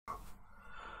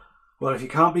Well, if you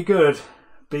can't be good,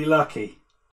 be lucky.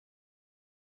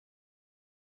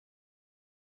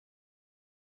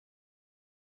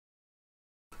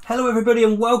 Hello everybody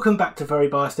and welcome back to Very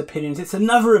Biased Opinions. It's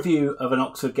another review of an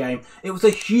Oxford game. It was a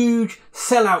huge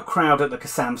sellout crowd at the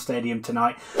GRANDSTAND Stadium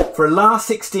tonight for a last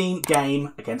 16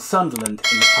 game against Sunderland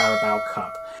in the Carabao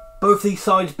Cup. Both these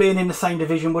sides being in the same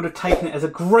division would have taken it as a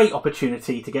great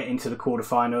opportunity to get into the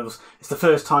quarterfinals. It's the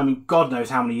first time in God knows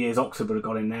how many years Oxford would have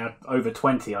got in there, over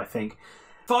 20 I think.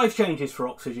 5 changes for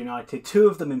Oxford United, 2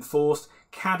 of them enforced.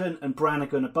 Cadden and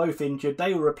Brannigan are both injured.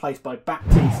 They were replaced by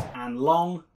Baptiste and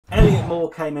Long. Elliot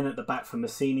Moore came in at the back for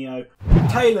Messinio.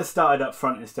 Taylor started up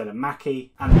front instead of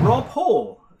Mackie. And Rob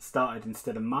Hall started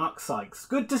instead of Mark Sykes.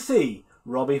 Good to see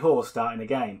Robbie Hall starting a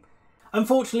game.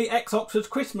 Unfortunately, ex-Oxford's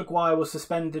Chris Maguire was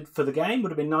suspended for the game.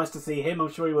 Would have been nice to see him. I'm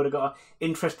sure he would have got an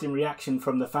interesting reaction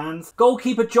from the fans.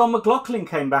 Goalkeeper John McLaughlin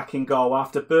came back in goal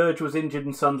after Burge was injured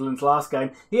in Sunderland's last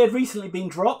game. He had recently been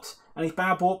dropped and he's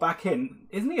now brought back in.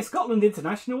 Isn't he a Scotland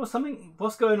international or something?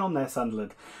 What's going on there,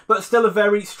 Sunderland? But still a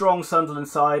very strong Sunderland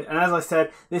side. And as I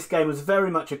said, this game was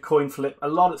very much a coin flip. A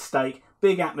lot at stake.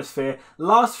 Big atmosphere.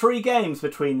 Last 3 games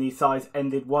between these sides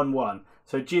ended 1-1.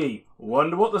 So gee,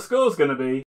 wonder what the score's going to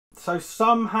be. So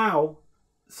somehow,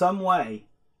 some way,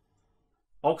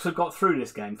 Oxford got through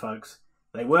this game, folks.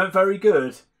 They weren't very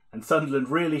good, and Sunderland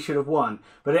really should have won.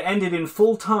 But it ended in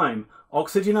full time.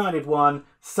 Oxford United won,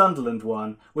 Sunderland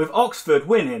won, with Oxford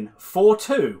winning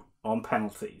 4-2 on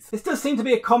penalties. This does seem to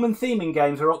be a common theme in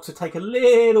games where Oxford take a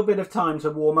little bit of time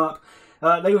to warm up.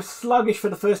 They were sluggish for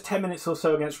the first 10 minutes or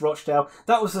so against Rochdale.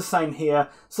 That was the same here.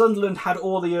 Sunderland had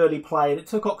all the early play, and it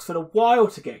took Oxford a while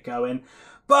to get going.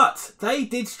 But they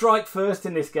did strike first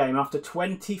in this game after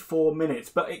 24 minutes,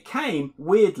 but it came,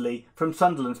 weirdly, from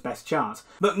Sunderland's best chance.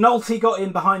 McNulty got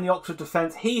in behind the Oxford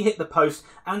defence, he hit the post,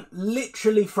 and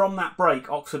literally from that break,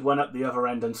 Oxford went up the other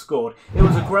end and scored. It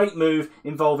was a great move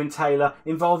involving Taylor,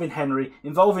 involving Henry,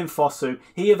 involving Fosu.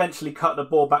 He eventually cut the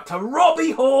ball back to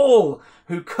Robbie Hall,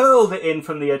 who curled it in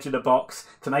from the edge of the box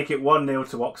to make it 1-0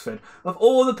 to Oxford. Of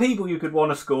all the people you could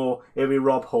want to score, it would be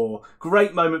Rob Hall.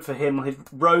 Great moment for him on his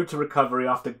road to recovery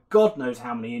after God knows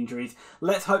how many injuries.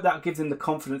 Let's hope that gives him the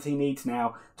confidence he needs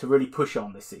now to really push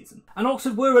on this season. And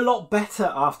Oxford were a lot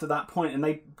better after that point, and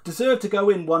they deserved to go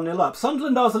in 1-0 up.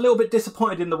 Sunderland, I was a little bit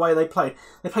disappointed in the way they played.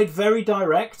 They played very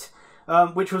direct,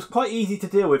 which was quite easy to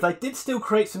deal with. They did still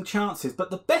create some chances, but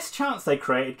the best chance they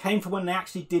created came from when they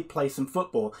actually did play some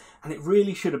football, and it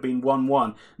really should have been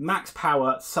 1-1. Max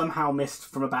Power somehow missed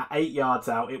from about 8 yards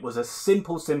out. It was a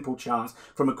simple chance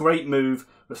from a great move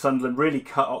where Sunderland really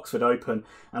cut Oxford open,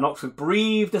 and Oxford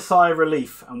breathed a sigh of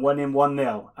relief and went in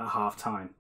 1-0 at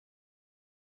half-time.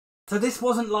 So this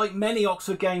wasn't like many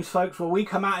Oxford games, folks, where we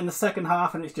come out in the second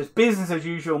half and it's just business as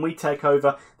usual and we take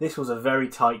over. This was a very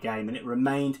tight game and it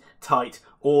remained tight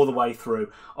all the way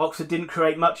through. Oxford didn't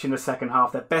create much in the second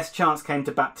half. Their best chance came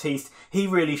to Baptiste. He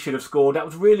really should have scored. That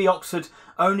was really Oxford's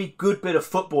only good bit of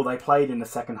football they played in the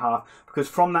second half, because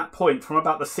from that point, from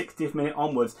about the 60th minute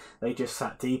onwards, they just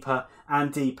sat deeper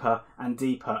and deeper and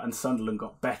deeper, and Sunderland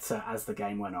got better as the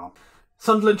game went on.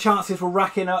 Sunderland chances were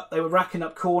racking up. They were racking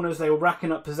up corners. They were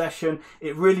racking up possession.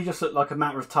 It really just looked like a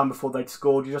matter of time before they'd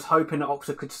scored. You're just hoping that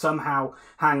Oxford could somehow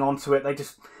hang on to it.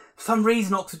 For some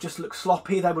reason, Oxford just looked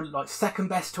sloppy. They were like second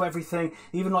best to everything.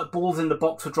 Even like balls in the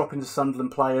box were dropping to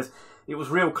Sunderland players. It was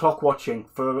real clock watching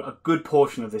for a good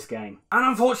portion of this game. And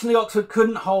unfortunately, Oxford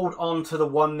couldn't hold on to the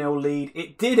 1-0 lead.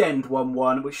 It did end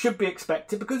 1-1, which should be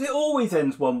expected because it always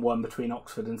ends 1-1 between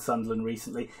Oxford and Sunderland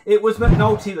recently. It was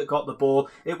McNulty that got the ball.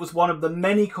 It was one of the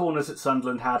many corners that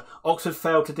Sunderland had. Oxford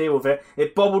failed to deal with it.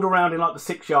 It bobbled around in like the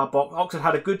 6-yard box. Oxford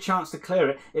had a good chance to clear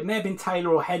it. It may have been Taylor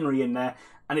or Henry in there,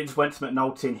 and it just went to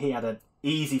McNulty, and he had an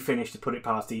easy finish to put it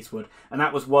past Eastwood. And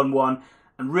that was 1-1.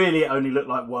 And really, it only looked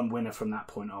like one winner from that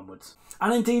point onwards.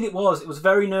 And indeed it was. It was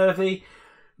very nervy.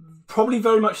 Probably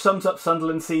very much sums up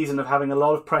Sunderland's season of having a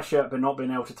lot of pressure but not being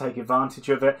able to take advantage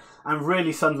of it. And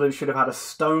really, Sunderland should have had a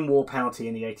stonewall penalty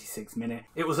in the 86th minute.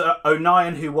 It was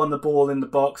O'Nien who won the ball in the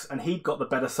box, and he'd got the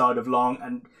better side of Long.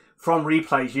 And from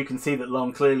replays, you can see that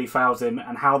Long clearly fouls him,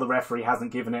 and how the referee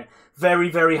hasn't given it. Very,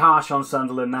 very harsh on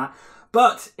Sunderland, that.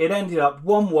 But it ended up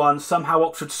 1-1. Somehow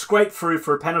Oxford scraped through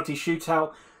for a penalty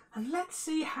shootout. And let's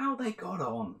see how they got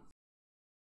on.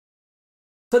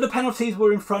 So the penalties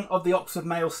were in front of the Oxford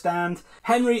male stand.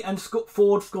 Henry and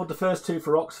Ford scored the first 2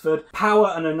 for Oxford.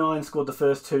 Power and O'Nien scored the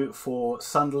first 2 for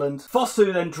Sunderland.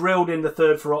 Fosu then drilled in the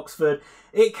 3rd for Oxford.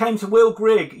 It came to Will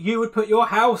Grigg. You would put your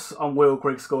house on Will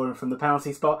Grigg scoring from the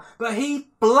penalty spot, but he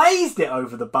blazed it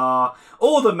over the bar.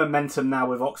 All the momentum now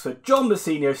with Oxford. John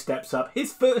Messinio steps up.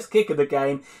 His first kick of the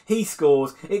game. He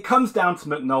scores. It comes down to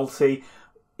McNulty.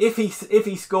 If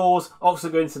he scores,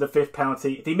 Oxford go into the 5th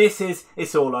penalty. If he misses,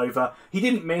 it's all over. He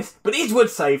didn't miss, but Eastwood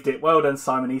saved it. Well done,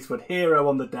 Simon Eastwood. Hero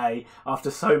on the day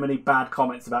after so many bad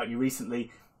comments about you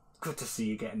recently. Good to see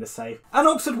you getting the save. And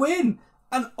Oxford win.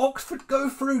 And Oxford go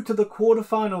through to the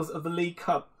quarterfinals of the League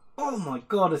Cup. Oh my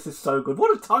God, this is so good.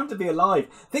 What a time to be alive.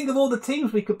 Think of all the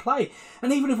teams we could play.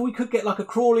 And even if we could get like a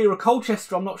Crawley or a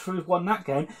Colchester, I'm not sure we've won that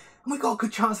game. And we got a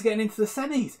good chance of getting into the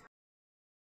semis.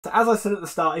 So as I said at the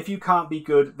start, if you can't be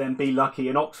good, then be lucky.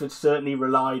 And Oxford certainly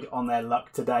relied on their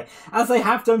luck today, as they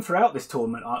have done throughout this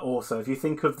tournament also. If you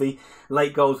think of the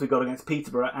late goals we got against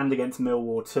Peterborough and against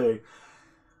Millwall too.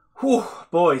 Whew,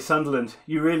 boy, Sunderland,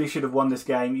 you really should have won this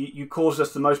game. You caused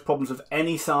us the most problems of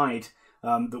any side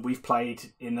that we've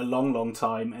played in a long, long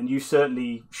time. And you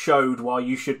certainly showed why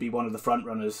you should be one of the front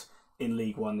runners in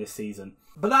League One this season.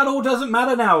 But that all doesn't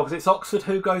matter now, because it's Oxford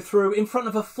who go through in front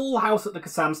of a full house at the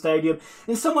Kassam Stadium.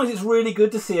 In some ways, it's really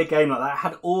good to see a game like that. It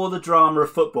had all the drama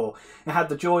of football. It had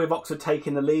the joy of Oxford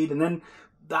taking the lead, and then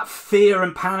that fear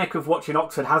and panic of watching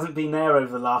Oxford hasn't been there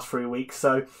over the last 3 weeks.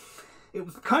 So it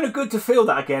was kind of good to feel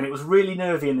that again. It was really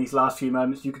nervy in these last few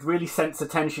moments. You could really sense the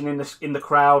tension in the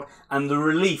crowd and the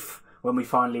relief when we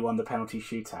finally won the penalty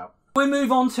shootout. We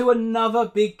move on to another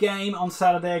big game on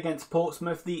Saturday against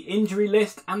Portsmouth. The injury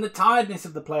list and the tiredness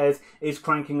of the players is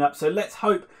cranking up, so let's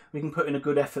hope we can put in a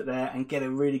good effort there and get a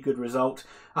really good result.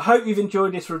 I hope you've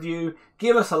enjoyed this review.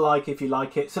 Give us a like if you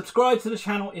like it. Subscribe to the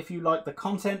channel if you like the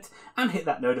content, and hit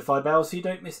that notify bell so you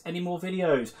don't miss any more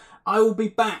videos. I will be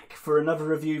back for another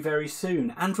review very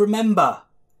soon. And remember,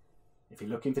 if you're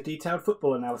looking for detailed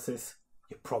football analysis,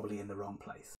 you're probably in the wrong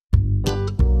place.